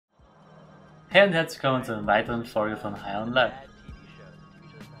Hey und herzlich willkommen zu einer weiteren Folge von High on Life.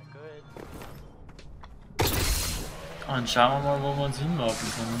 Und schauen wir mal, wo wir uns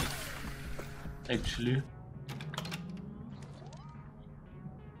hinlaufen können. Actually.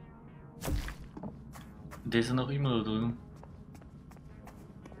 Der ist ja noch immer da drüben.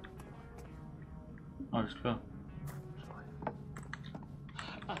 Alles klar.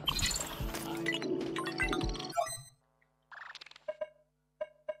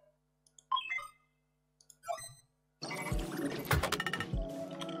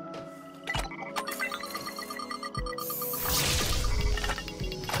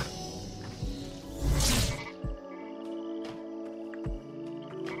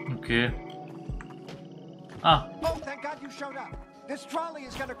 Okay. Ah. Oh, thank God you showed up. This trolley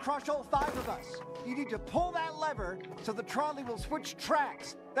is gonna crush all 5 of us. You need to pull that lever so the trolley will switch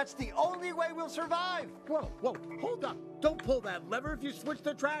tracks. That's the only way we'll survive. Whoa, hold up. Don't pull that lever. If you switch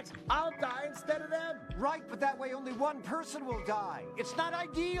the tracks, I'll die instead of them. Right, but that way only one person will die. It's not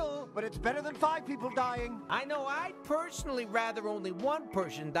ideal, but it's better than 5 people dying. I know I'd personally rather only one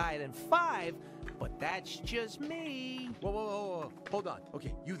person die than 5, but that's just me. Whoa. Hold on.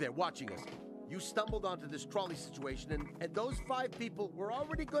 Okay, you there watching us. You stumbled onto this trolley situation, and those 5 people were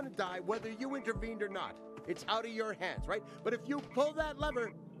already going to die whether you intervened or not. It's out of your hands, right? But if you pull that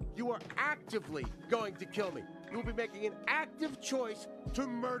lever, you are actively going to kill me. You'll be making an active choice to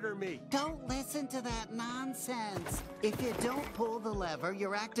murder me. Don't listen to that nonsense. If you don't pull the lever,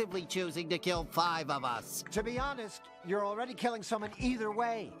 you're actively choosing to kill 5 of us. To be honest, you're already killing someone either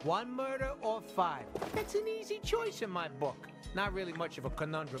way. 1 murder or 5. That's an easy choice in my book. Not really much of a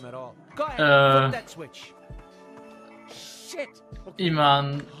conundrum at all. Go ahead, flip that switch. Shit. Okay.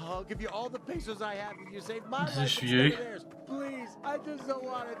 I'll give you all the pesos I have if you save my life instead of theirs. Please, I just don't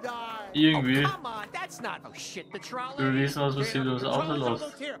want to die. Irgendwie. Oh, come on, that's not shit. The trolley. Wir wissen, was passiert ist, außer los.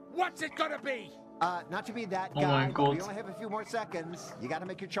 What's it gonna be? Not to be that Oh guy, mein but we Gott. only have a few more seconds. You gotta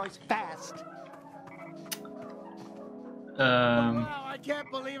make your choice fast. Wow, I can't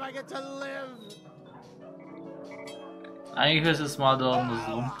believe I get to live. Eigentlich wäre es smart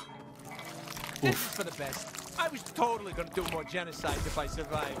andersrum. This is for the best. I was totally gonna do more genocide if I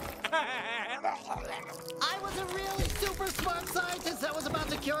survived. I was a really super smart scientist that was about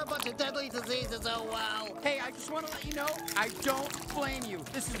to cure a bunch of deadly diseases, oh wow. Hey, I just want to let you know, I don't blame you.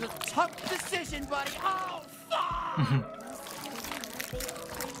 This is a tough decision, buddy. Oh, fuck!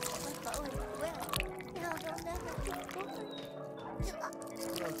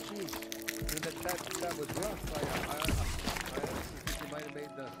 Oh, jeez. That was rough. I honestly think you might have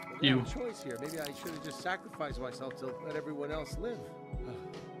made the wrong choice here. Maybe I should have just sacrificed myself to let everyone else live.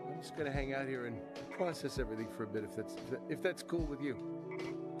 I'm just gonna hang out here and process everything for a bit, if that's cool with you.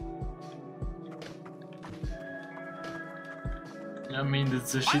 I mean,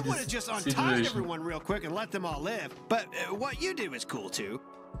 that's a I shitty would have just untied situation. everyone real quick and let them all live. But what you do is cool too.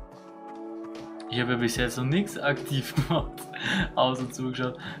 Ich habe ja bis jetzt noch nichts aktiv gemacht, außer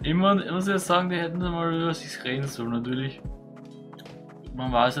zugeschaut. Ich muss ja sagen, die hätten mal über sich reden sollen, natürlich.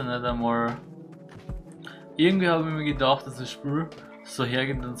 Man weiß ja nicht einmal. Irgendwie habe ich mir gedacht, dass das Spiel so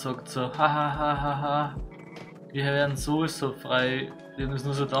hergeht und sagt so, hahaha, wir werden sowieso frei, wir müssen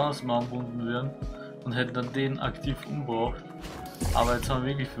nur so dann aus dem angebunden werden und hätten dann den aktiv umgebracht. Aber jetzt haben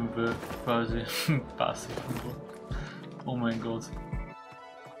wir wirklich 5 quasi passiv umgebracht. Oh mein Gott.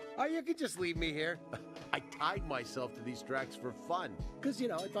 Oh, you could just leave me here. I tied myself to these tracks for fun. Because, you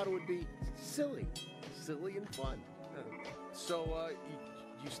know, I thought it would be silly. Silly and fun. So,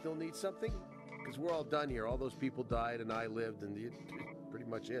 you still need something? Because we're all done here. All those people died and I lived and pretty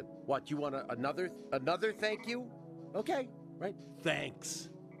much it. What, you want another thank you? Okay, right. Thanks.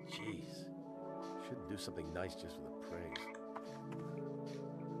 Jeez. Shouldn't do something nice just for the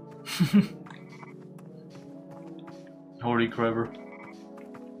praise. Holy crapper.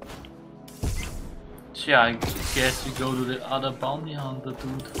 Tja, I guess we go to the other bounty hunter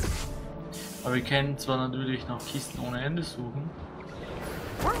dude. Aber wir können zwar natürlich noch Kisten ohne Ende suchen.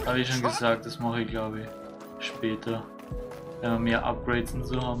 Aber wie schon gesagt, das mache ich glaube ich später. Wenn wir mehr Upgrades und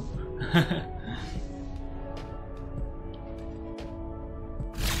so haben.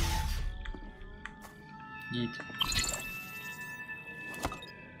 Yeet.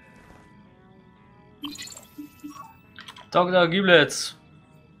 Dr. Giblets.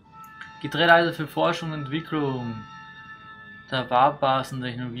 Getrennte für Forschung und Entwicklung der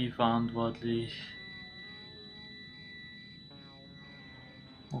Warp-Basen-Technologie verantwortlich.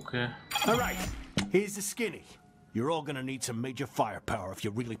 Okay. All right, here's the skinny. You're all gonna need some major firepower if you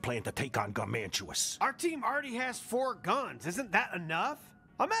really plan to take on Garmantuous. Our team already has 4 guns. Isn't that enough?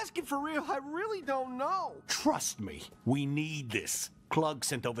 I'm asking for real. I really don't know. Trust me. We need this. Klug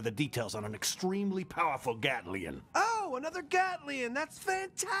sent over the details on an extremely powerful Gatlian. Oh, another Gatlian. That's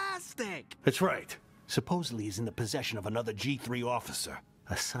fantastic. That's right. Supposedly he's in the possession of another G3 officer,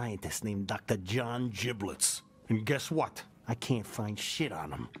 a scientist named Dr. Jon Giblets. And guess what? I can't find shit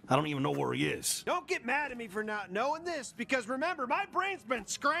on him. I don't even know where he is. Don't get mad at me for not knowing this, because remember, my brain's been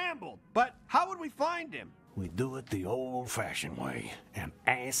scrambled. But how would we find him? We do it the old-fashioned way and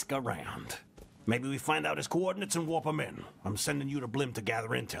ask around. Maybe we find out his coordinates and warp him in. I'm sending you to Blim to gather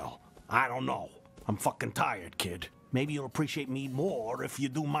intel. I don't know. I'm fucking tired, kid. Maybe you'll appreciate me more if you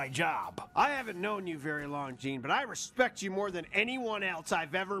do my job. I haven't known you very long, Gene, but I respect you more than anyone else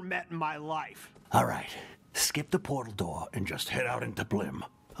I've ever met in my life. All right. Skip the portal door and just head out into Blim.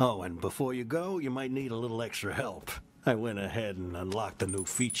 Oh, and before you go, you might need a little extra help. I went ahead and unlocked a new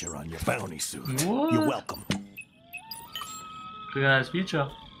feature on your bounty suit. What? You're welcome. Pretty nice feature.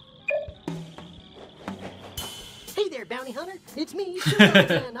 Hey there, bounty hunter. It's me,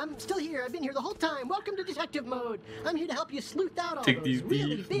 Pseudo, I'm still here. I've been here the whole time. Welcome to detective mode. I'm here to help you sleuth out all Take those these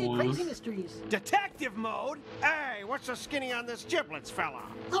really beef big, balls. crazy mysteries. Detective mode? Hey, what's so skinny on this Giblets fella?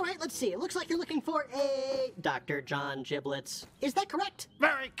 All right, let's see. It looks like you're looking for a Dr. Jon Giblets. Is that correct?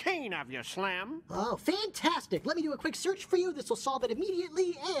 Very keen of you, Slim. Oh, fantastic. Let me do a quick search for you. This will solve it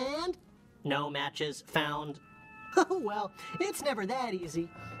immediately, and... no matches found. Oh, well, it's never that easy.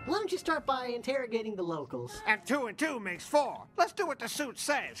 Why don't you start by interrogating the locals? And 2 and 2 makes 4. Let's do what the suit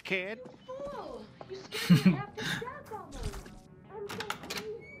says, kid. Oh, you scared me half to death almost. I'm so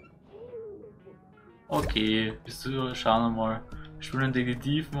Okay, bist du, schauen wir mal. Wir spielen den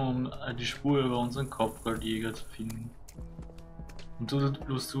Detektiven, um die Spur über unseren Kopfgeldjäger zu finden. Und du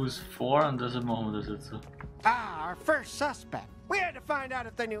es vor und deshalb machen wir das jetzt so. Ah, our first suspect. We had to find out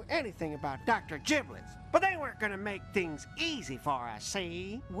if they knew anything about Dr. Giblets, but they weren't gonna make things easy for us,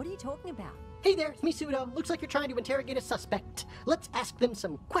 see? What are you talking about? Hey there, it's me, Pseudo. Looks like you're trying to interrogate a suspect. Let's ask them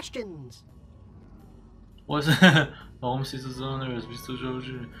some questions. Was? Warum siehst du so nervös? Bist du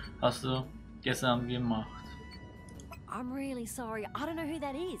schon, hast du gestern gemacht? I'm really sorry. I don't know who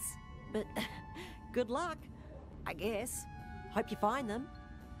that is. But good luck, I guess. Hope you find them.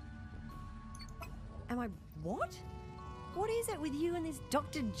 Am I... what? What is it with you and this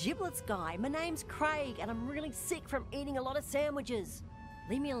Dr. Giblets guy? My name's Craig and I'm really sick from eating a lot of sandwiches.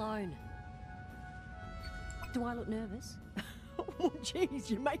 Leave me alone. Do I look nervous? Oh, jeez,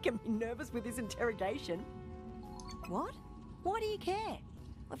 you're making me nervous with this interrogation. What? Why do you care?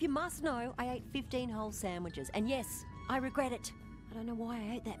 Well, if you must know, I ate 15 whole sandwiches. And yes, I regret it. I don't know why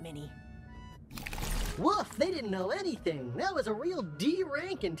I ate that many. Woof, they didn't know anything. That was a real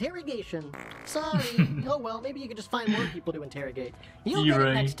D-rank interrogation. Sorry. Oh well, maybe you could just find more people to interrogate. You'll get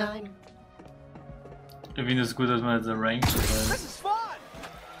it next time. Ich finde es gut, dass man jetzt ein Rank dabei ist. This is fun!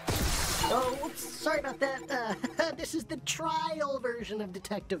 Oh, whoops, sorry about that. This is the trial version of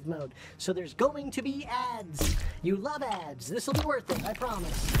detective mode, so there's going to be ads. You love ads. This'll be worth it, I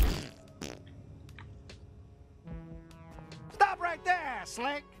promise. Stop right there,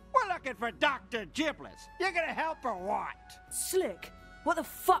 Slick. We're looking for Dr. Giblets. You gonna help or what? Slick, what the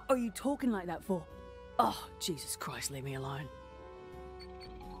fuck are you talking like that for? Oh, Jesus Christ, leave me alone.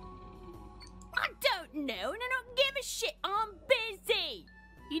 I don't know, and I don't give a shit. I'm busy.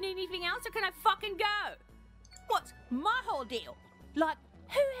 You need anything else, or can I fucking go? What's my whole deal? Like,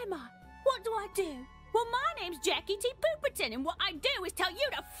 who am I? What do I do? Well, my name's Jackie T. Pooperton, and what I do is tell you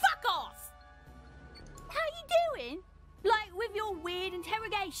to fuck off. How you doing? Like, with your weird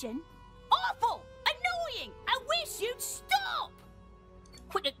interrogation? Awful! Annoying! I wish you'd stop!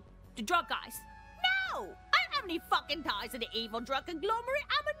 Quit the drug guys. No! I don't have any fucking ties to the evil drug conglomerate.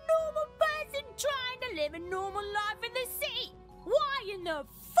 I'm a normal person trying to live a normal life in the city. Why in the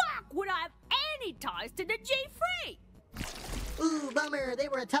fuck would I have any ties to the G3? Ooh, bummer. They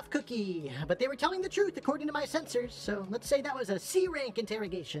were a tough cookie. But they were telling the truth according to my sensors, so let's say that was a C-rank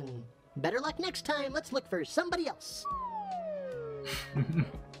interrogation. Better luck next time. Let's look for somebody else.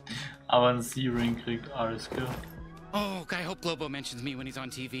 Aber ein C-Ring kriegt, alles klar. Oh, I hope Lobo mentions me when he's on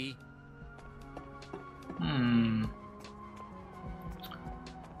TV. Kann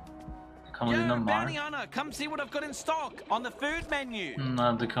man den normal? Bounty hunter, come see what I've got in stock on the food menu.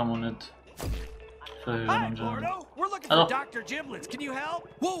 Nein, den kann man nicht verhören Hi, anscheinend. Gordo. We're looking Hello. for Dr. Giblets. Can you help?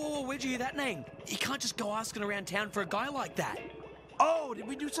 Whoa, where'd you hear that name? You can't just go asking around town for a guy like that. Oh, did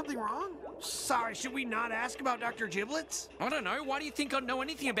we do something wrong? Sorry, should we not ask about Dr. Giblets? I don't know. Why do you think I know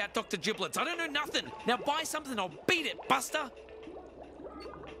anything about Dr. Giblets? I don't know nothing. Now buy something, I'll beat it, Buster.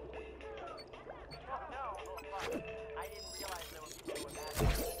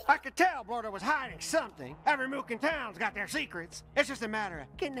 I could tell Bloater was hiding something. Every mook in town's got their secrets. It's just a matter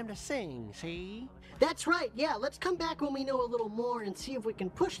of getting them to sing, see? That's right, yeah, let's come back when we know a little more and see if we can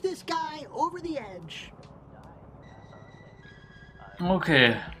push this guy over the edge.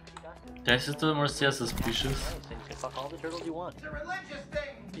 Okay. Das ist doch mal sehr suspicious. Fuck all the turtles you want. It's a religious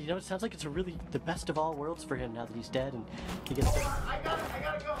thing! You know, it sounds like it's a really the best of all worlds for him now that he's dead and he gets to... I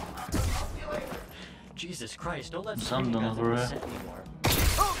gotta go. I'll see you later. Jesus Christ, don't let Some Screaming don't guys know, upset anymore.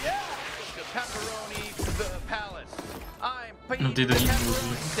 Oh yeah! The pepperoni, the palace. I'm Pete, Und die the da hinten,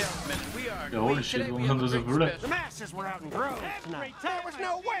 pepperoni salesman. We are Ja, holy great. shit, Today we warum have a haben das so great viele? special. The masses were out in droves tonight. There was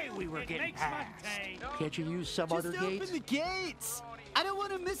no way we were getting past. Can't you use some other gates? Open the gates! I don't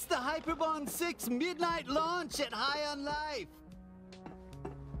want to miss the Hyperbond 6 midnight launch at High on Life!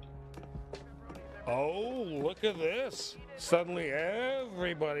 Oh, look at this. Suddenly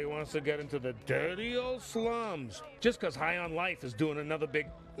everybody wants to get into the dirty old slums. Just because High on Life is doing another big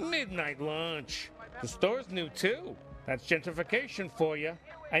midnight launch. The store's new too. That's gentrification for you.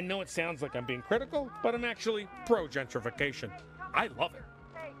 I know it sounds like I'm being critical, but I'm actually pro-gentrification. I love it.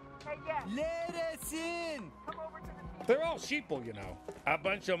 Let us in! They're all sheeple, you know. A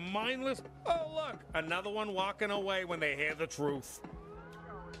bunch of mindless... Oh, look, another one walking away when they hear the truth.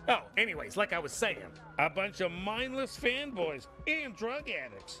 Oh, anyways, like I was saying, a bunch of mindless fanboys and drug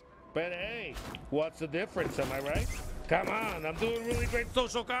addicts. But hey, what's the difference, am I right? Come on, I'm doing really great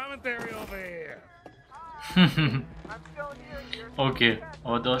social commentary over here. Okay,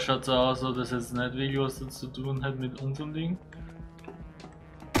 aber da schaut so aus, als ob das jetzt nicht wirklich was zu tun hat mit unserem Ding.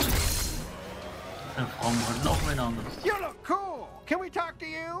 Dann fragen wir halt noch wen anderes. You look cool. Can we talk to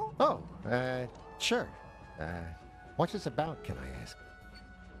you? Oh, sure. What's this about, can I ask?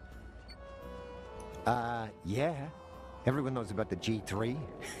 Yeah. Everyone knows about the G3.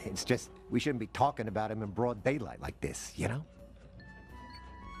 It's just, we shouldn't be talking about him in broad daylight like this, you know?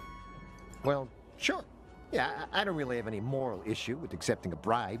 Well, sure. Yeah, I don't really have any moral issue with accepting a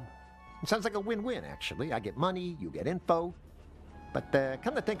bribe. It sounds like a win-win, actually. I get money, you get info. But,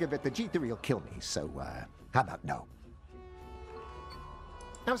 come to think of it, the G3 will kill me, so, how about no?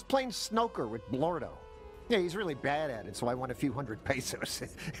 I was playing snooker with Blordo. Yeah, he's really bad at it, so I won a few hundred pesos.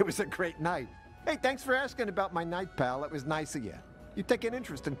 It was a great night. Hey, thanks for asking about my night, pal. It was nice of you. You take an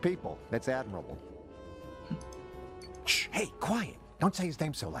interest in people. That's admirable. Shh, hey, quiet. Don't say his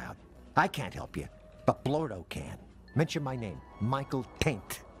name so loud. I can't help you, but Blordo can. Mention my name, Michael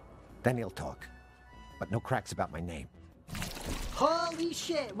Taint. Then he'll talk. But no cracks about my name. Holy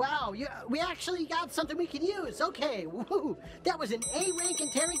shit, wow, we actually got something we can use. Okay, woohoo. That was an A-rank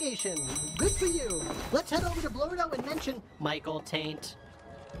interrogation. Good for you. Let's head over to Blordo and mention Michael Taint.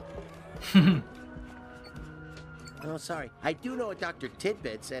 Oh, sorry. I do know a Dr.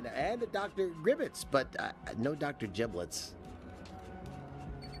 Tidbits and a Dr. Giblets, but no Dr. Giblets.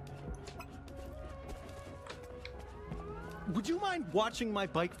 Would you mind watching my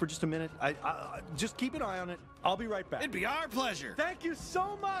bike for just a minute? Just keep an eye on it. I'll be right back. It'd be our pleasure. Thank you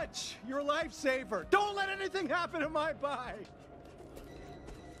so much. You're a lifesaver. Don't let anything happen to my bike.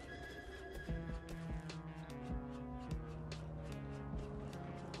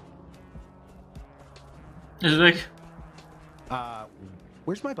 Is it like...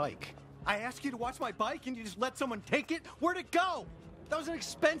 Where's my bike? I asked you to watch my bike and you just let someone take it? Where'd it go? That was an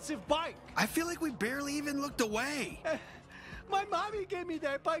expensive bike. I feel like we barely even looked away. My mommy gave me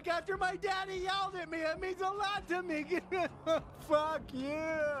that bike after my daddy yelled at me. It means a lot to me. Fuck you.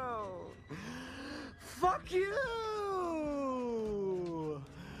 Fuck you.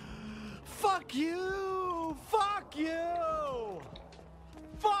 Fuck you. Fuck you.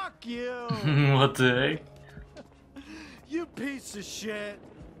 Fuck you. What the heck? You piece of shit.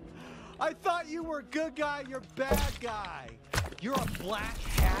 I thought you were a good guy, you're a bad guy. You're a black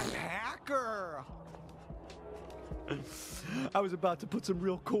hat hacker. I was about to put some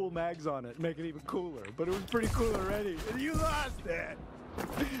real cool mags on it, make it even cooler, but it was pretty cool already, and you lost it.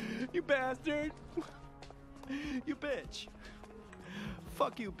 You bastard. You bitch.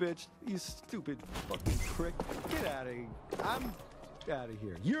 Fuck you, bitch. You stupid fucking prick. Get out of here. I'm out of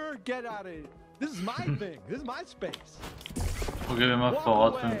here. Get out of here. This is my thing. This is my space. Okay, wir machen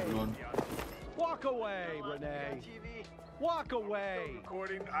Fahrrad verloren. Walk away, Renee. Walk away.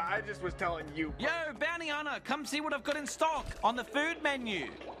 Recording. I just was telling you. Yo, Bounty Hunter, come see what I've got in stock on the food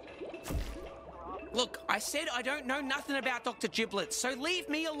menu. Look, I said I don't know nothing about Dr. Giblets, so leave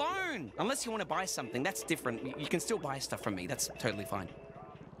me alone. Unless you want to buy something, that's different. You can still buy stuff from me. That's totally fine.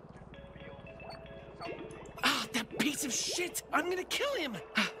 Ah, that piece of shit! I'm gonna kill him!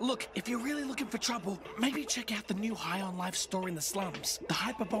 Look, if you're really looking for trouble, maybe check out the new High on Life store in the slums. The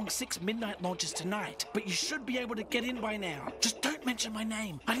Hyperbong 6 midnight launches tonight, but you should be able to get in by now. Just don't mention my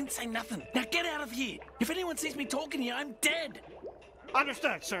name. I didn't say nothing. Now get out of here! If anyone sees me talking here, I'm dead!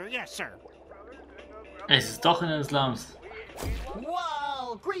 Understood, sir. Yes, sir. Es ist doch in den Slums.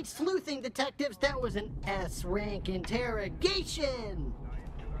 Wow, great sleuthing, detectives. That was an S-rank interrogation.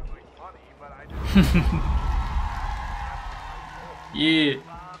 Yeah.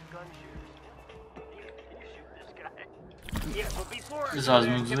 Das heißt,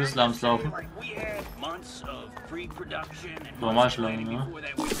 wir müssen in den Slums laufen. War mal schon lange, ne?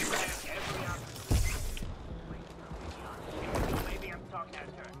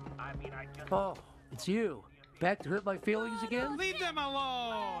 Oh, it's you. Back to hurt my feelings again? Leave them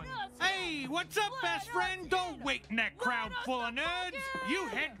alone! Hey, what's up, best friend? Don't wait in that crowd full of nerds! You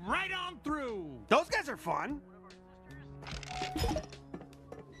head right on through! Those guys are fun!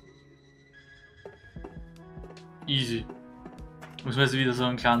 Easy. Muss man jetzt wieder so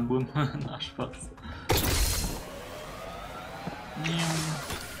einen kleinen Wurm. Na, Spaß.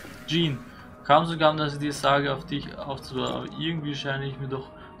 Jean, kaum so kaum, dass ich dir sage, auf dich aufzubauen, aber irgendwie scheine ich mir doch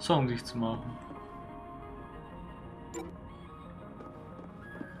Sorgen, dich zu machen.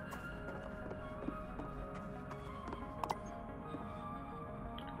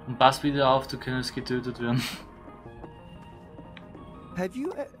 Und pass wieder auf, du könntest getötet werden.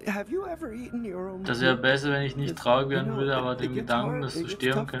 Das wäre besser, wenn ich nicht traurig werden würde, aber den Gedanken, dass du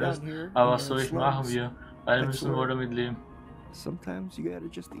sterben könntest. Aber was soll ich machen, wir? Beide müssen wohl damit leben. Sometimes you gotta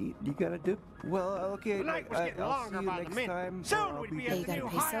just eat. You gotta do. Well, okay. I'll see you next time. Soon we'd be at the new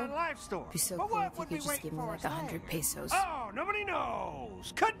High on Life store. Be so But cool what if you would could be just waiting give me for like us 100 pesos. Oh, nobody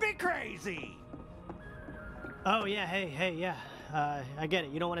knows. Could be crazy. Oh yeah, hey, yeah. I get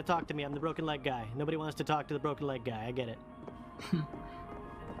it. You don't want to talk to me. I'm the broken leg guy. Nobody wants to talk to the broken leg guy. I get it.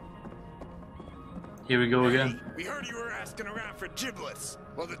 Here we go again. Hey, we heard you were asking around for Giblets.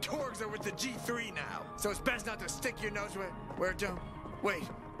 Well, the Torgs are with the G3 now, so it's best not to stick your nose where it don't. Wait.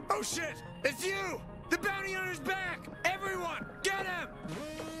 Oh shit! It's you! The bounty hunter's back! Everyone, get him!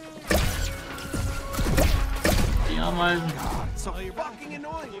 Ja, Mann. So you're fucking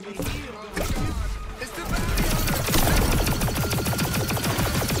annoying. It's the bounty hunter!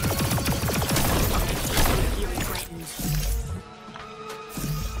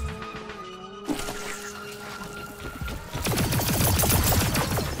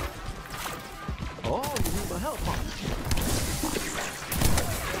 Oh, you need my help, huh?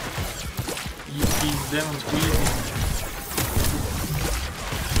 You keep them on squeezing.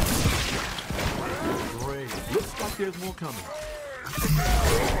 Great. Looks like there's more coming.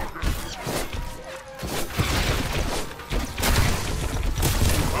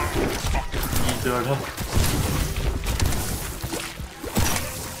 Eat order.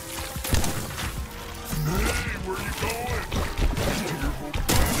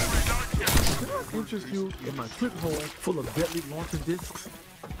 Interest you in my clip hole full of deadly launching discs?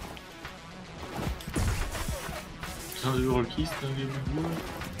 Sind also überall Kisten gegeben.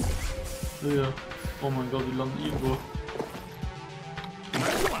 Ja. Oh mein Gott, die landen irgendwo.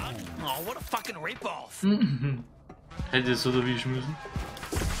 Oh, what a fucking rip-off! Hätte es so erwischen müssen.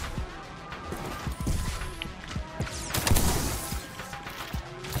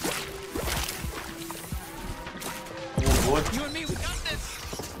 Oh Gott. You and me, we got this!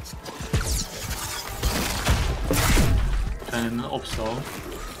 Kleinen Obstau.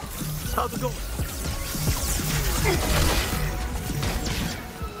 How's it going?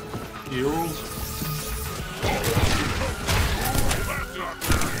 Jo.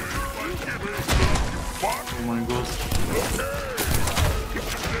 Oh mein Gott.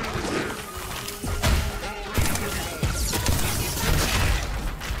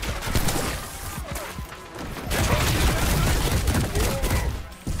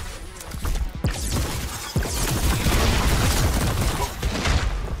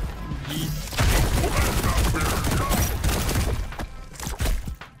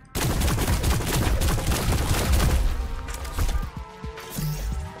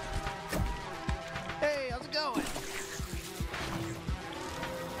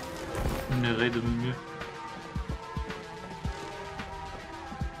 Der redet mit mir.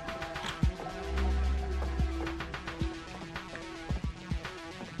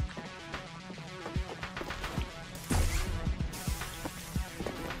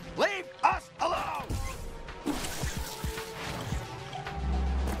 Leave us alone!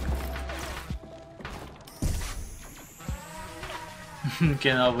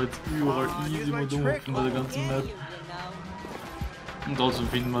 Genau, aber jetzt überall easy mal rumhüpfen bei der ganzen Map. Und trotzdem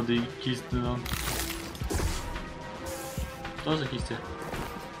finden wir die Kisten dann. Da ist eine Kiste.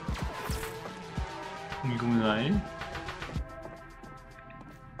 Wir kommen rein.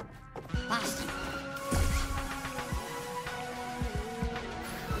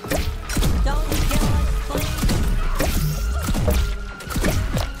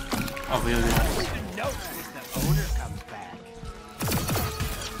 Aber ja,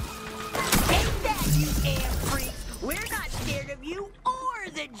 We're not scared of you or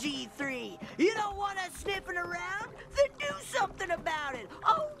the G3. You don't want us sniffing around? Then do something about it.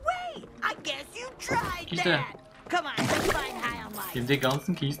 Oh wait, I guess you tried that. Come on, let's find high on life. Haben die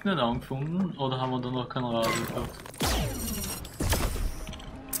ganzen Kisten nicht angefunden oder haben wir da noch kein Radio gehabt?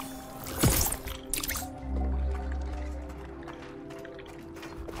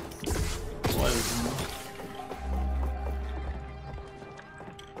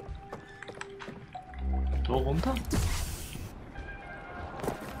 Da runter?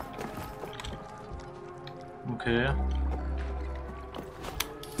 Okay.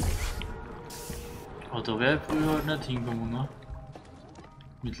 Aber da wäre ich früher halt nicht hingekommen, ne?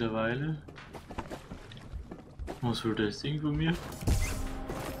 Mittlerweile. Was will das Ding von mir? I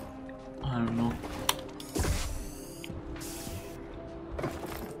don't know.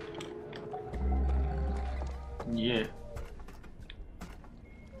 Yeah.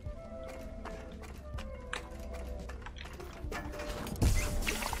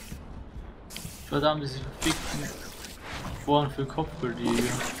 Verdammt, diese verfickten Vorn für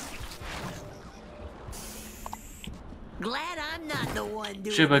Kopfgeldjäger.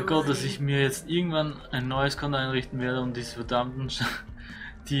 Ich hoffe bei Gott, dass ich mir jetzt irgendwann ein neues Konto einrichten werde und diese verdammten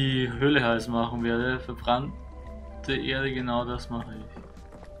die Höhle heiß machen werde. Verbrannte Erde, genau das mache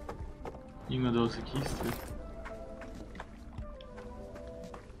ich. Irgendwann da aus der Kiste.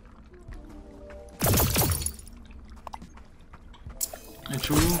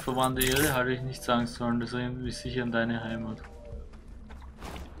 Entschuldigung, verbrannte Erde, hatte ich nicht sagen sollen, das erinnert mich sicher an deine Heimat.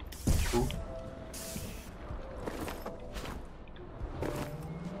 So.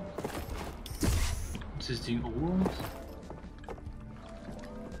 Ist das Ding oben?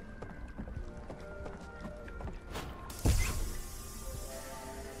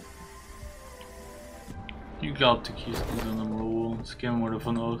 Ich glaube, die Kisten sind am oben, das gehen wir mal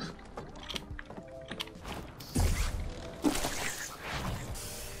davon aus.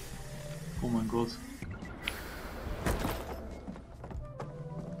 Oh mein Gott.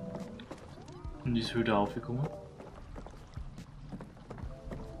 Und die ist wieder aufgekommen.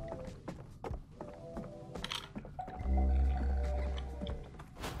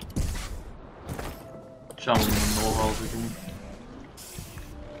 Schauen wir mal noch aufgekommen.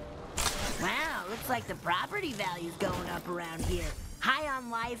 Wow, looks like the property value's going up around here. High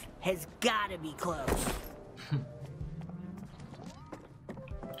on life has gotta be close.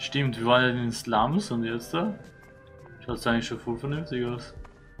 Stimmt, wir waren ja in den Slums und jetzt da? Schaut eigentlich schon voll vernünftig aus.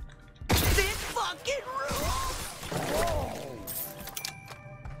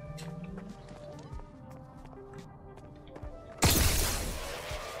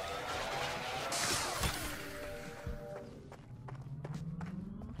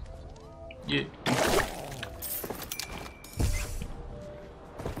 Yeah.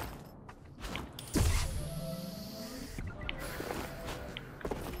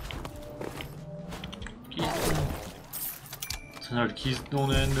 Das sind halt Kisten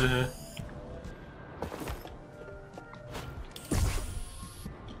ohne Ende. Hä?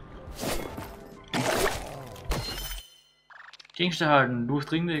 Gegenstände halten,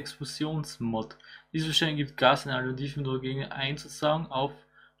 durchdringende Explosionsmod. Dieses Verstehen gibt Gas in alternativen Drogene einzusagen,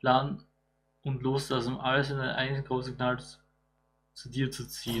 aufladen und loslassen, um alles in einen großen Knall zu dir zu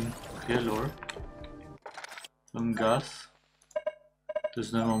ziehen. Okay, lol. Dann Gas.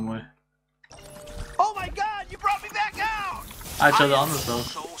 Das nehmen wir mal. Oh my God, you brought me back out! Ah, schaut anders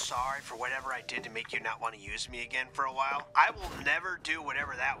aus. So sorry for whatever I did to make you not want to use me again for a while. I will never do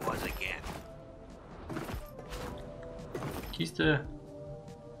whatever that was again. Kiste.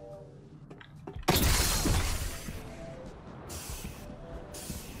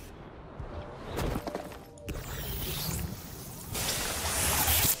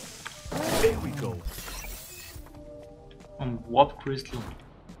 There we go. Und Warp Crystal.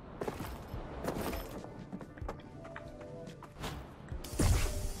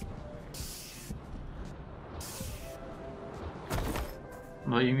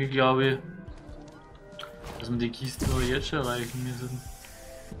 Aber irgendwie glaube ich, dass wir die Kisten aber jetzt schon erreichen müssen.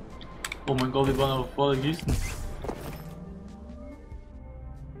 Oh mein Gott, wir waren aber vor der Kisten.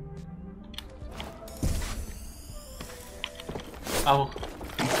 Auch.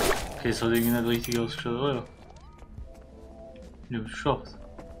 Okay, es hat irgendwie nicht richtig ausgeschaut, oder? Ich hab's geschafft.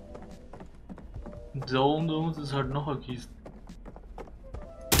 Und da unter uns ist halt noch eine Kiste.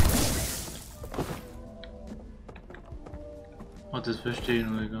 das verstehe ich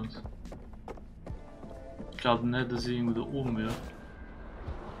noch nicht ganz. Ich glaube nicht, dass ich irgendwo da oben wäre.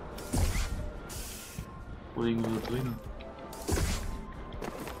 Oder irgendwo da drinnen.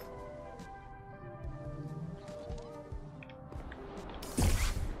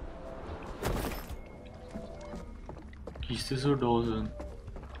 Kiste soll da sein.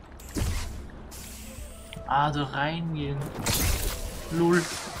 Ah, da reingehen. Lul.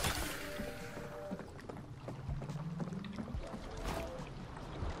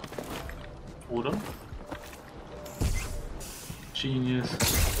 Oder? Genius.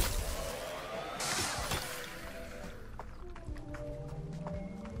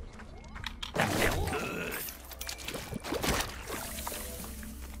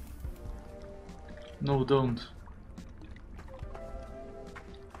 No, don't.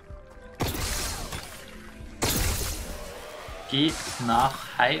 Geh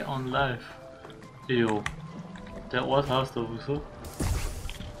nach High on Life. Jo. Der Ort heißt aber so.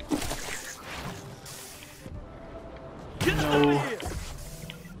 No.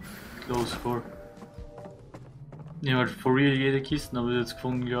 Close call. Ich hab for real jede Kiste habe ich jetzt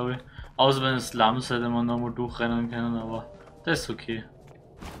gefunden, glaube ich. Außer wenn es Slums hätte man nochmal durchrennen können, aber das ist okay.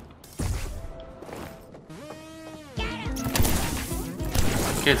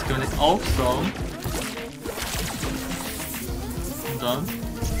 Okay, jetzt können wir nicht aufsaugen. Und dann.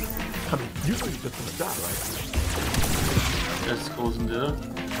 Das ist groß und der.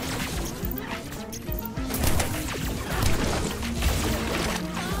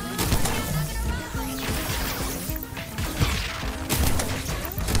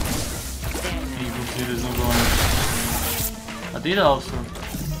 Wie funktioniert das noch gar nicht? Hat jeder auch so.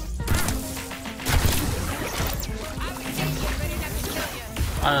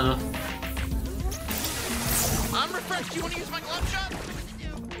 Einer da. I'm refreshed. You want to use my glove shot?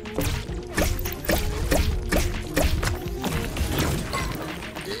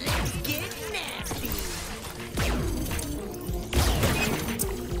 Let's get nasty.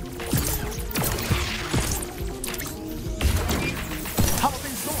 How are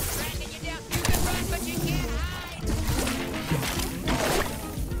things going? You can run, but you can't hide.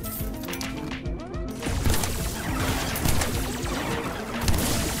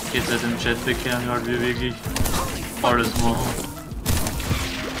 Jetzt seit dem Jetpack können halt wir wirklich alles machen.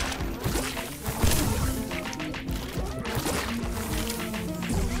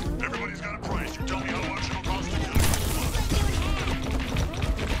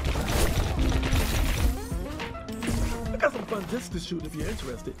 I got some fun discs to shoot if you're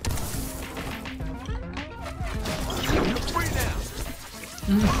interested. You're free now.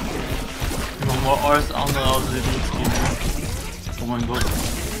 Wir machen mal alles andere außer die Blitzkriege. Oh mein Gott.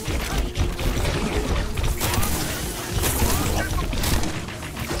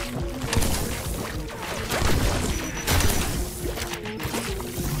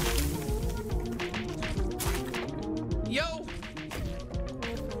 Yo.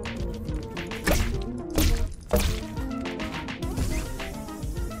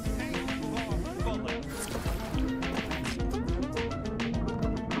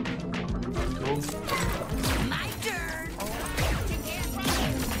 My turn.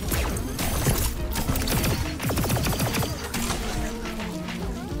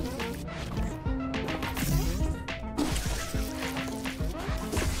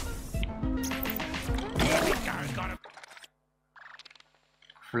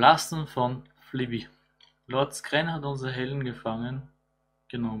 Verlassen von Flibby. Lord Skren hat unsere Helden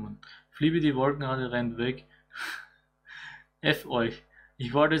genommen. Flibby, die Wolkenratte, rennt weg. F euch.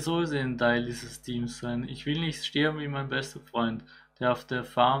 Ich wollte sowieso ein Teil dieses Teams sein. Ich will nicht sterben wie mein bester Freund, der auf der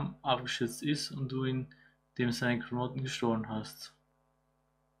Farm abgeschützt ist und du ihn dem seine Klamotten gestohlen hast.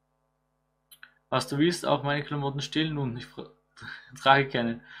 Was du willst, auch meine Klamotten stehlen nun. Ich trage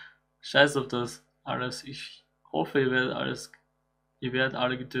keine. Scheiß auf das alles. Ich hoffe, ihr werdet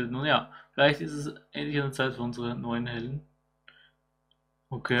alle getötet. Nun ja, vielleicht ist es endlich an der Zeit für unsere neuen Helden.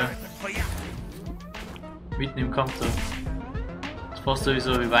 Okay. Mitten im Kampf da. Das passt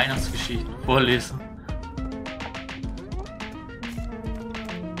sowieso wie Weihnachtsgeschichten vorlesen.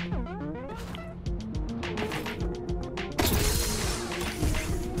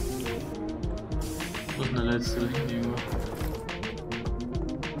 Was ist der letzte Linie?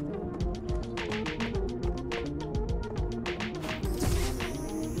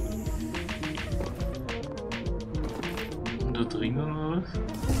 Drinnen oder was?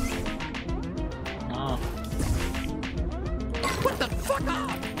 Ah. What the fuck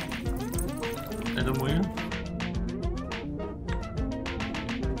up? Nicht einmal.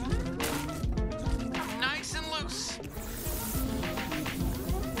 Nice and loose.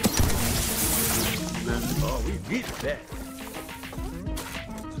 Oh, we did that.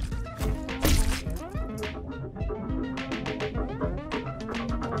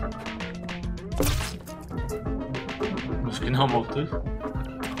 Wen haben wir aktiv?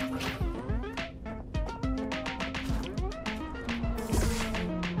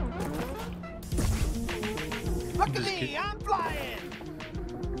 Look at me, I'm flying!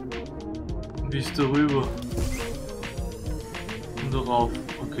 Bis darüber. Und darauf,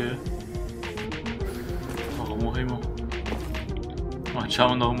 okay. Warum auch immer. Ach, jetzt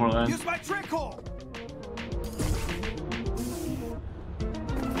schauen wir noch mal rein. Use my trick hole!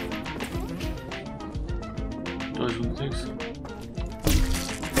 Da ist uns nichts.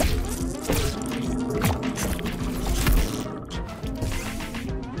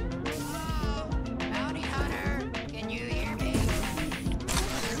 Bounty hunter, can you hear me?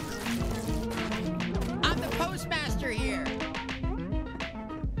 I'm the postmaster here.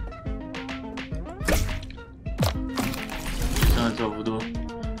 Ich kann jetzt auch da.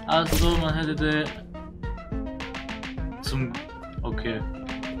 Also, man hätte zum. Okay.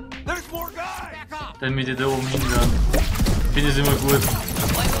 Damit die da oben hinwären. Finde ich immer gut.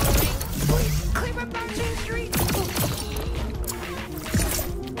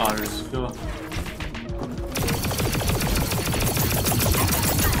 Alles klar.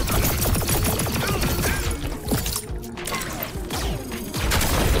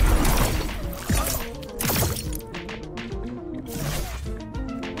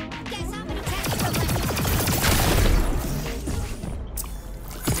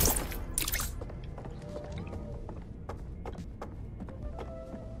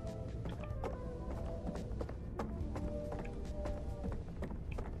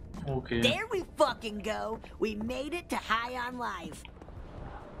 Okay. There we fucking go. We made it to High on Life.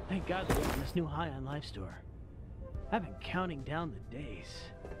 Thank God they opened this new High on Life store. I've been counting down the days.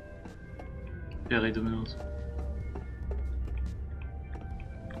 Very dominant.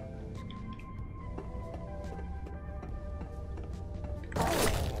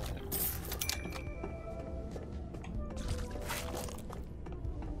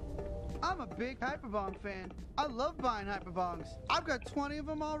 I'm a big Hyperbong fan. I love buying Hyperbongs. I've got 20 of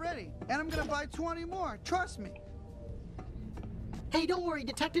them already, and I'm gonna buy 20 more, trust me. Hey, don't worry,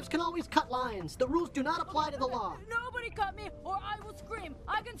 detectives can always cut lines. The rules do not apply to the law. Nobody cut me, or I will scream.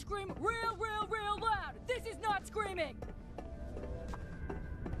 I can scream real loud. This is not screaming.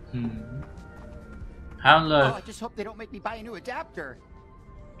 Hello. Oh, I just hope they don't make me buy a new adapter.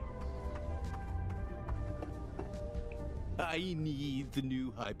 I need the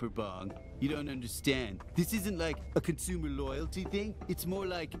new Hyperbong. You don't understand. This isn't like a consumer loyalty thing. It's more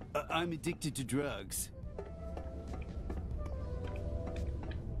like I'm addicted to drugs.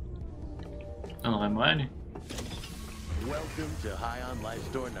 Dan rein. Welcome to High on Life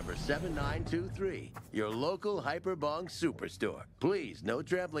store number 7923, your local Hyperbong superstore. Please, no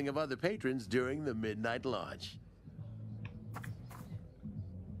trampling of other patrons during the midnight launch.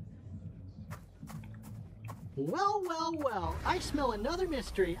 Well, well, well. I smell another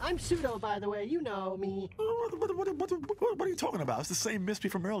mystery. I'm Pseudo, by the way. You know me. What are you talking about? It's the same mystery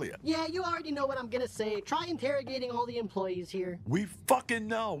from earlier. Yeah, you already know what I'm gonna say. Try interrogating all the employees here. We fucking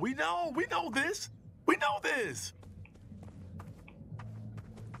know. We know this. We know this.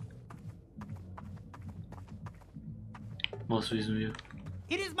 Was wissen wir?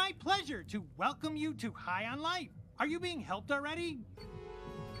 It is my pleasure to welcome you to High on Life. Are you being helped already?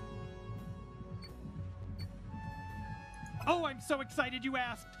 Oh, I'm so excited you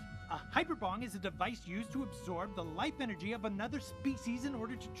asked. A hyperbong is a device used to absorb the life energy of another species in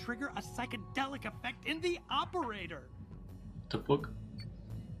order to trigger a psychedelic effect in the operator. The book?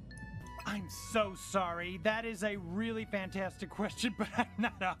 I'm so sorry. That is a really fantastic question, but I'm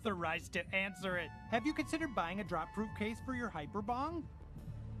not authorized to answer it. Have you considered buying a drop-proof case for your hyperbong?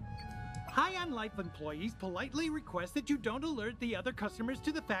 High on Life employees politely request that you don't alert the other customers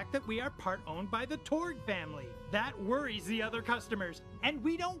to the fact that we are part owned by the Torg family. That worries the other customers, and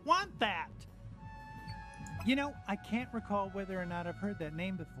we don't want that. You know, I can't recall whether or not I've heard that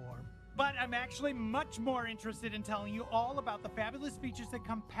name before, but I'm actually much more interested in telling you all about the fabulous features that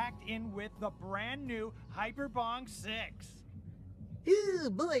come packed in with the brand new Hyperbong 6. Ooh,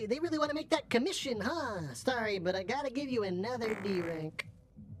 boy, they really want to make that commission, huh? Sorry, but I gotta give you another D rank.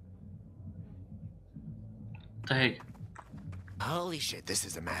 The heck? Holy shit, this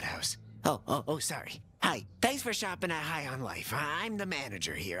is a madhouse. Oh, sorry. Hi, thanks for shopping at High on Life. I'm the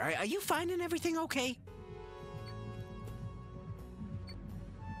manager here. Are you finding everything okay?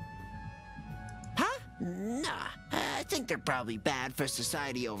 Huh? Nah, I think they're probably bad for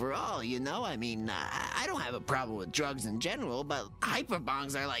society overall, you know? I mean, I don't have a problem with drugs in general, but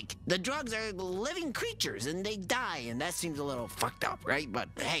hyperbongs are like, the drugs are living creatures and they die, and that seems a little fucked up, right? But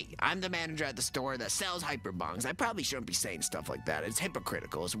hey, I'm the manager at the store that sells hyperbongs. I probably shouldn't be saying stuff like that. It's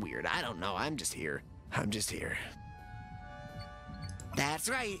hypocritical, it's weird. I don't know, I'm just here. That's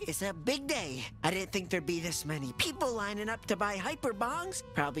right, it's a big day. I didn't think there'd be this many people lining up to buy hyperbongs.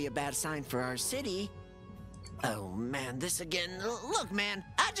 Probably a bad sign for our city. Oh man, this again. Look, man,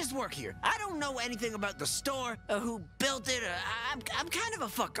 I just work here. I don't know anything about the store or who built it. I'm kind of a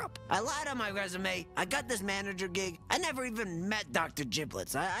fuck up. I lied on my resume. I got this manager gig. I never even met Dr.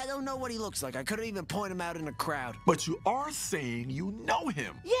 Giblets. I don't know what he looks like. I couldn't even point him out in a crowd. But you are saying you know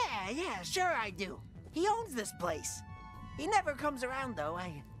him. Yeah, sure I do. He owns this place. He never comes around, though.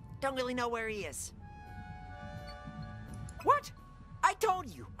 I don't really know where he is. What? I told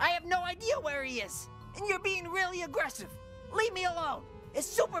you. I have no idea where he is. And you're being really aggressive. Leave me alone. It's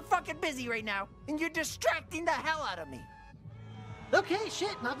super fucking busy right now, and you're distracting the hell out of me. Okay,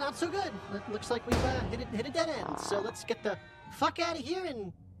 shit, not so good. Looks like we've hit a dead end. So let's get the fuck out of here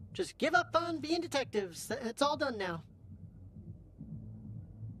and just give up on being detectives. It's all done now.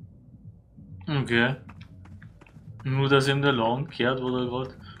 Okay. Nur, dass eben der Laden kehrt, wo da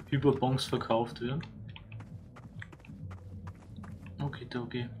gerade Hyperbongs verkauft werden.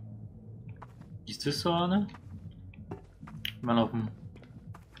 Okay. Ist das so eine? Ich meine, auf dem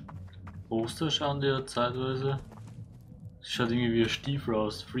Poster schauen die ja zeitweise. Das schaut irgendwie wie ein Stiefel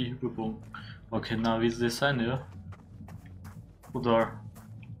aus. Free Hyperbong. Okay, na, wie soll das sein, ja? Oder?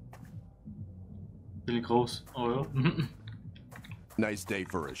 Bisschen groß. Oh ja. Nice day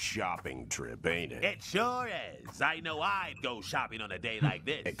for a shopping trip, ain't it? It sure is. I know I'd go shopping on a day like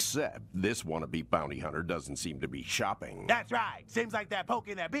this. Except this wannabe bounty hunter doesn't seem to be shopping. That's right. Seems like they're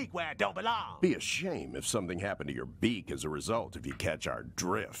poking their beak where it don't belong. Be a shame if something happened to your beak as a result if you catch our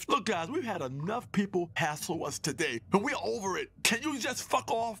drift. Look, guys, we've had enough people hassle us today, and we're over it. Can you just fuck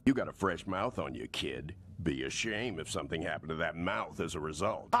off? You got a fresh mouth on you, kid. Be a shame if something happened to that mouth as a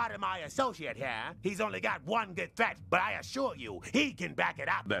result. Pardon my associate here. He's only got one good threat, but I assure you, he can back it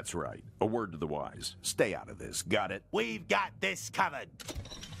up. That's right. A word to the wise. Stay out of this. Got it? We've got this covered.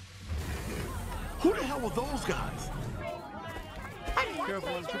 Who the hell were those guys? Careful,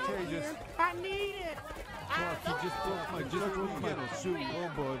 it's contagious. I need it. Fuck, you just broke my suit.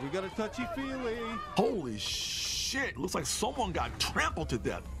 Oh boy, we got a touchy-feely. Holy shit. Looks like someone got trampled to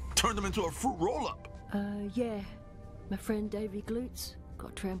death. Turned them into a fruit roll-up. Yeah. My friend Davy Glutes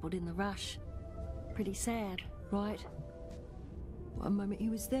got trampled in the rush. Pretty sad, right? One moment he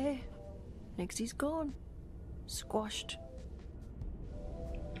was there, next he's gone. Squashed.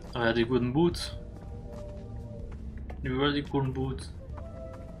 Ah ja, die guten Boots. Überall die guten Boots.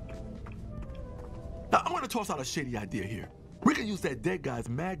 Now, I'm gonna toss out a shady idea here. We can use that dead guy's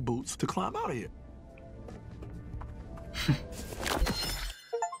mag boots to climb out of here.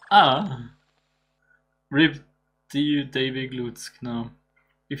 RIP die Davy Glutes, genau.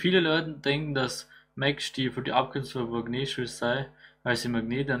 Wie viele Leute denken, dass Mag-Stiefel die Abkürzung für obnoxious sei, weil sie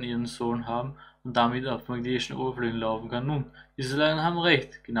Magnete an ihren Sohlen haben und damit auf magnetischen Oberflächen laufen kann. Nun, diese Leute haben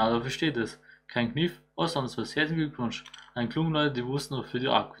recht, genau dafür steht es. Kein Kniff oder sonst was. Herzlichen Glückwunsch an klugen Leute, die wussten, wofür die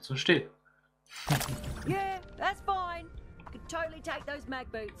Abkürzung steht. Yeah, that's fine. Could totally take those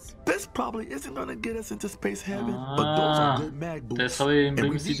mag boots. This probably isn't gonna get us into space heaven, but those are good mag boots. Das habe ich im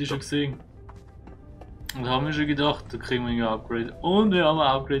Ring City schon gesehen. Und da haben wir schon gedacht, da kriegen wir ein Upgrade. Und wir haben ein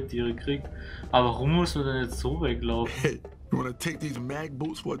Upgrade direkt gekriegt. Aber warum muss man denn jetzt so weglaufen? Hey, you wanna take these mag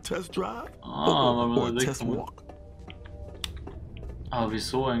boots for a test drive? Or a test walk? Aber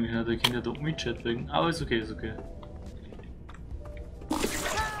wieso eigentlich nicht? Der Kind ja doch mit Jetwegen. Aber ist okay, ist okay.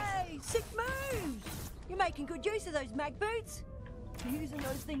 Hey, sick moves! You're making good use of those mag boots. You're using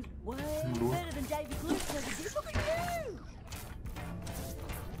those things way better than Davy Glutes ever did. Look at you!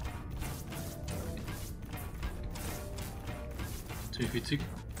 Ziemlich witzig.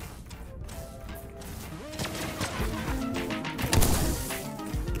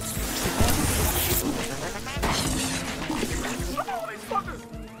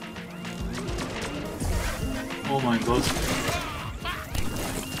 Oh mein Gott.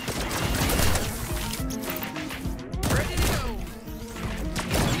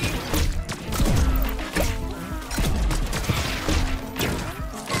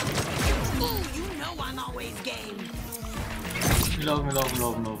 Wir laufen.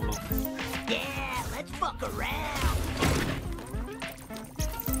 Yeah, let's fuck around.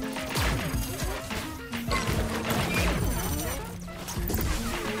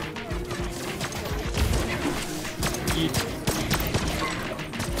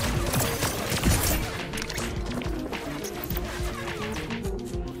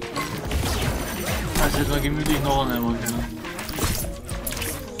 Das hätte man gemütlich noch nehmen können.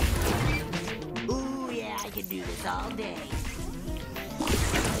 Ooh, yeah, I can do this all day.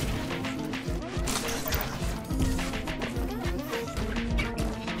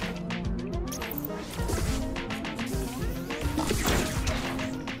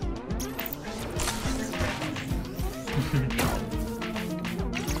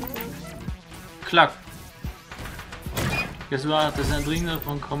 Klack. Das war das Eindringen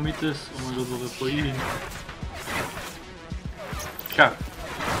von Committers und bevor ihn. Klack.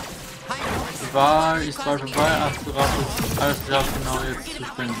 Die Wahl ist bald vorbei, achte darauf, alles darauf genau jetzt zu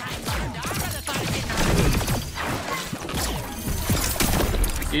spenden.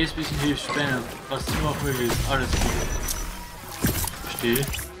 Gehst bisschen hilft spenden, was immer auch möglich ist, alles gut. Verstehe.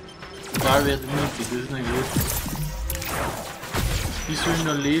 Wahl wird möglich, das ist nicht gut. Wie soll ich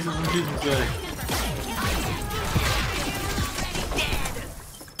noch lesen und lesen gleich?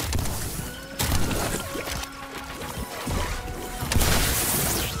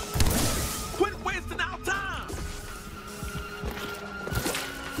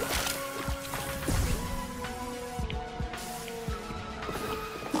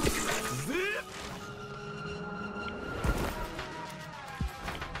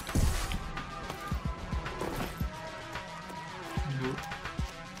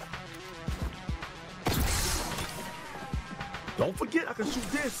 Don't forget, I can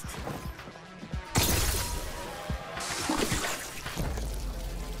shoot this.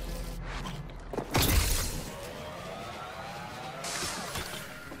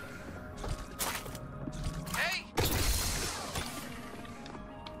 Hey!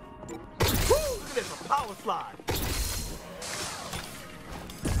 Woo! There's a power slide.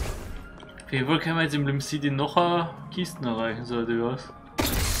 Auf jeden Fall können wir jetzt im Lim City noch Kisten erreichen, sollte ich was.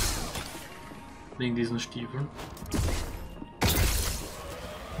 Wegen diesen Stiefeln.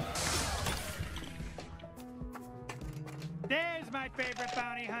 There's my favorite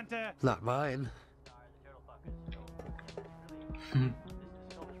bounty hunter. Not mine. Turning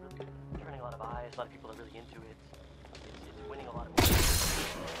a lot of eyes, a lot of people are really into it. It's winning a lot of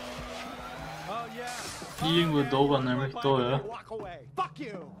Oh yeah. Irgendwo da war nämlich da, ja. Walk away. Fuck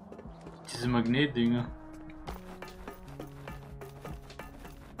you. Diese Magnetdinger.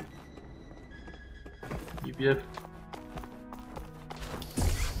 Yep.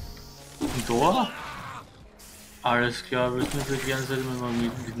 Und da? Alles klar, willst du mir vielleicht gerne sagen, wenn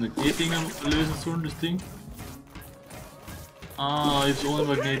wir mit Magnetdingern lösen sollen, das Ding? Ah, jetzt ohne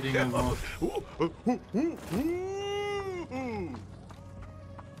Magnetdinger gemacht.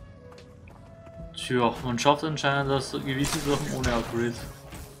 Tja, man schafft anscheinend das gewisse Sachen ohne Upgrade.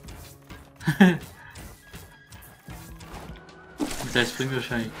 Das bringt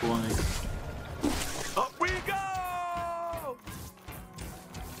wahrscheinlich gar nichts.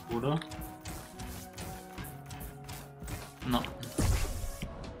 Oder? Na.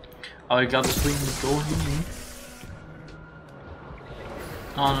 Aber ich glaube, das bringt mich da hin.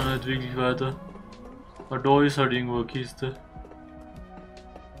 Ah, noch nicht wirklich weiter. Weil da ist halt irgendwo eine Kiste.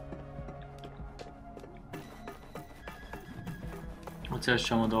 Und zuerst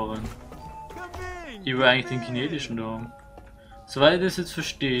schauen wir da rein. Ich will eigentlich den chinesischen da haben. Soweit ich das jetzt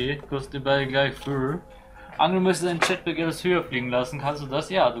verstehe, kosten die beide gleich viel. Angenommen, du deinen Jetpack etwas höher fliegen lassen, kannst du das?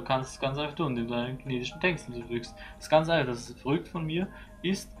 Ja, du kannst es ganz einfach tun, indem du einen chinesischen Tanks hinzufügst. Das ist ganz einfach, das ist verrückt von mir,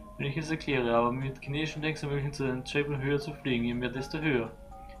 ist, wenn ich es erkläre, aber mit chinesischen Tanks ermöglichen zu deinen Jetpack höher zu fliegen, je mehr desto höher.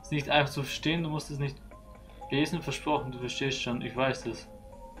 Das ist nicht einfach zu verstehen, du musst es nicht lesen, versprochen, du verstehst schon, ich weiß das.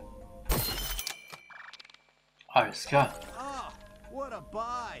 Alles klar.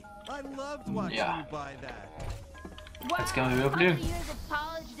 Ja. Jetzt kann man überblicken.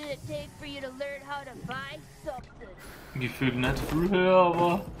 Gefühlt nicht viel höher,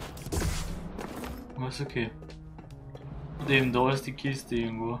 aber ist okay. Und eben da ist die Kiste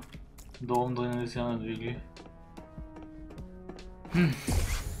irgendwo. Und da oben drin ist ja nicht wirklich.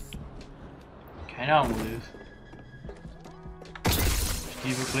 Keine Ahnung, wo das ist.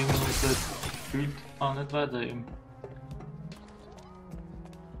 Stiefel bringen uns halt gefühlt auch nicht weiter eben.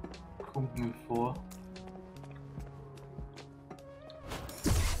 Kommt mir vor.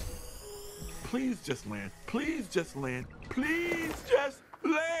 Please just land. Please just land. Please just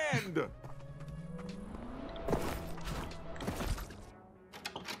land.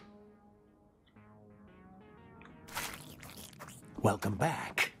 Welcome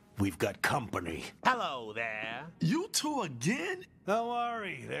back. We've got company. Hello there. You two again? Don't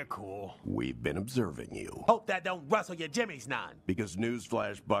worry, they're cool. We've been observing you. Hope that don't rustle your jimmies none. Because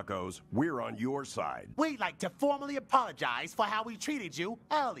newsflash, buckos, we're on your side. We'd like to formally apologize for how we treated you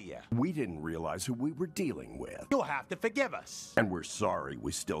earlier. We didn't realize who we were dealing with. You'll have to forgive us. And we're sorry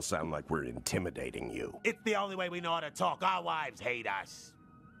we still sound like we're intimidating you. It's the only way we know how to talk. Our wives hate us.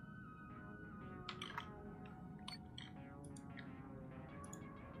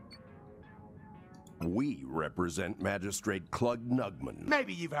 We represent Magistrate Clug Nugman.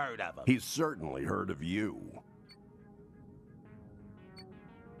 Maybe you've heard of him. He's certainly heard of you.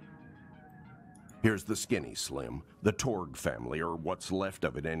 Here's the skinny Slim. The Torg family, or what's left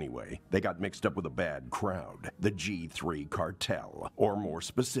of it anyway. They got mixed up with a bad crowd. The G3 Cartel. Or more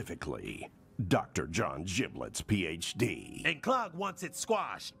specifically, Dr. Jon Giblets, Ph.D. And Clug wants it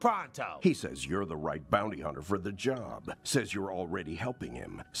squashed, pronto. He says you're the right bounty hunter for the job. Says you're already helping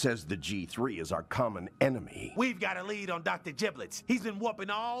him. Says the G3 is our common enemy. We've got a lead on Dr. Giblets. He's been warping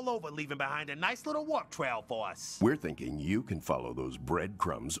all over, leaving behind a nice little warp trail for us. We're thinking you can follow those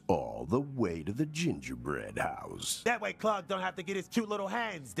breadcrumbs all the way to the gingerbread house. That way Clug don't have to get his cute little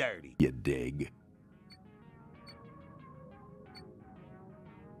hands dirty. You dig?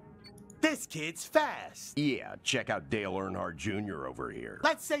 This kid's fast. Yeah, check out Dale Earnhardt Jr. over here.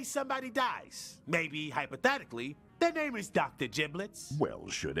 Let's say somebody dies. Maybe, hypothetically, their name is Dr. Giblets. Well,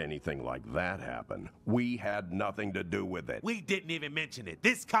 should anything like that happen, we had nothing to do with it. We didn't even mention it.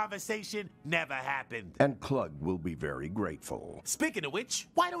 This conversation never happened. And Clug will be very grateful. Speaking of which,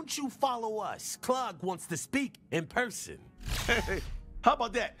 why don't you follow us? Clug wants to speak in person. Hey, how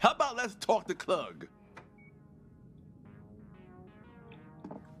about that? How about let's talk to Clug?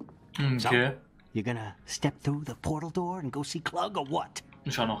 Okay. So, you're gonna step through the portal door and go see Clug or what?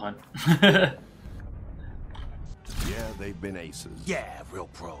 Schau noch an. Yeah, they've been aces. Yeah, real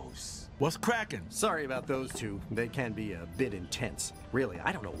pros. What's cracking? Sorry about those two. They can be a bit intense. Really,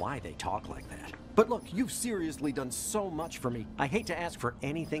 I don't know why they talk like that. But look, you've seriously done so much for me. I hate to ask for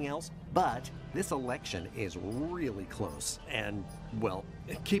anything else, but this election is really close. And, well,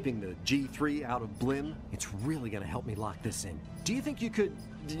 keeping the G3 out of Blim, it's really gonna help me lock this in. Do you think you could,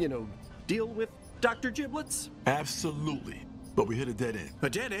 you know, deal with Dr. Giblets? Absolutely. But we hit a dead end. A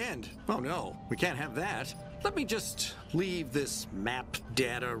dead end? Oh no, we can't have that. Let me just leave this map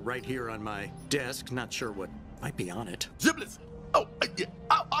data right here on my desk. Not sure what might be on it. Giblets! Oh, yeah,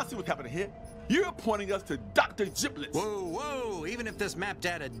 I'll see what's happening here. You're pointing us to Dr. Giblets. Whoa, whoa! Even if this map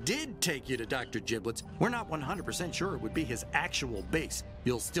data did take you to Dr. Giblets, we're not 100% sure it would be his actual base.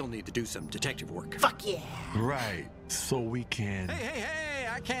 You'll still need to do some detective work. Fuck yeah! Right, so we can... Hey,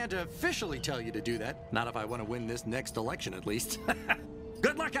 I can't officially tell you to do that. Not if I want to win this next election, at least.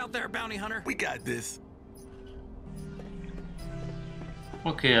 Good luck out there, bounty hunter. We got this.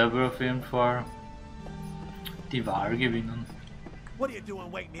 Okay, er will auf jeden Fall die Wahl gewinnen. What are you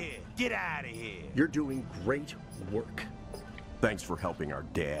doing waiting here? Get out of here. You're doing great work. Thanks for helping our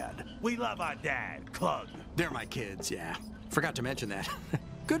dad. We love our dad, Clug. They're my kids, yeah. Forgot to mention that.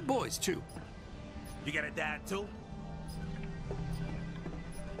 Good boys, too. You got a dad, too?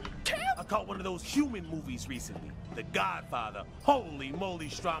 I caught one of those human movies recently. The Godfather. Holy moly,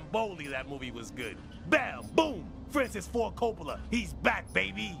 Stromboli, that movie was good. Bam, boom! Francis Ford Coppola. He's back,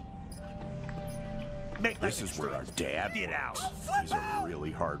 baby. This is where our dad Get out. He's a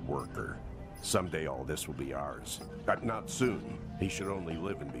really hard worker. Someday all this will be ours. But not soon. He should only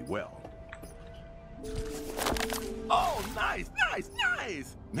live and be well. Oh, nice, nice,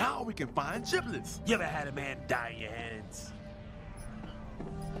 nice! Now we can find Giblets. You ever had a man die in your hands?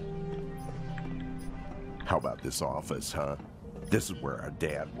 How about this office, huh? This is where our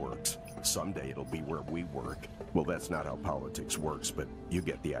dad works. Someday it'll be where we work. Well, that's not how politics works, but you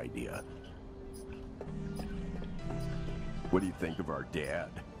get the idea. What do you think of our dad?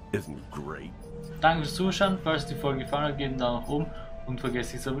 Isn't he great? Danke fürs Zuschauen. Falls die Folge gefallen hat, gebt einen Daumen nach oben und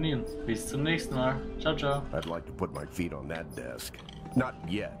vergesst nicht zu abonnieren. Bis zum nächsten Mal. Ciao, ciao. I'd like to put my feet on that desk. Not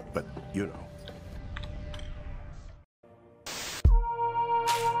yet, but you know.